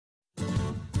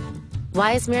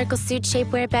Why is Miraclesuit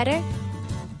shapewear better?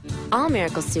 All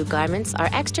Miraclesuit garments are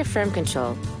extra firm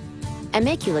control and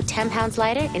make you look 10 pounds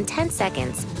lighter in 10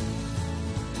 seconds.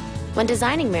 When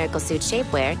designing Miraclesuit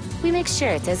shapewear, we make sure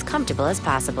it's as comfortable as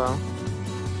possible.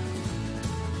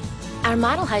 Our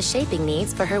model has shaping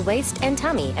needs for her waist and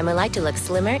tummy and would like to look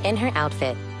slimmer in her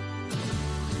outfit.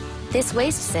 This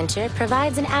waist cincher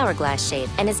provides an hourglass shape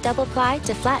and is double-plied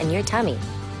to flatten your tummy.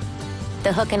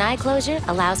 The hook and eye closure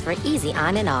allows for easy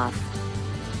on and off.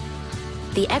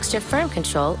 The extra firm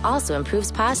control also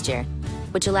improves posture,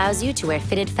 which allows you to wear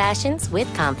fitted fashions with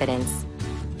confidence.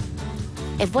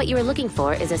 If what you are looking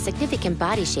for is a significant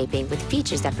body shaping with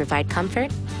features that provide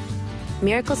comfort,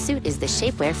 Miraclesuit is the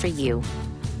shapewear for you.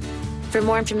 For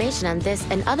more information on this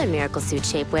and other Miraclesuit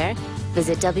shapewear,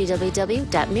 visit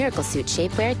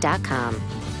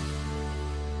www.miraclesuitshapewear.com.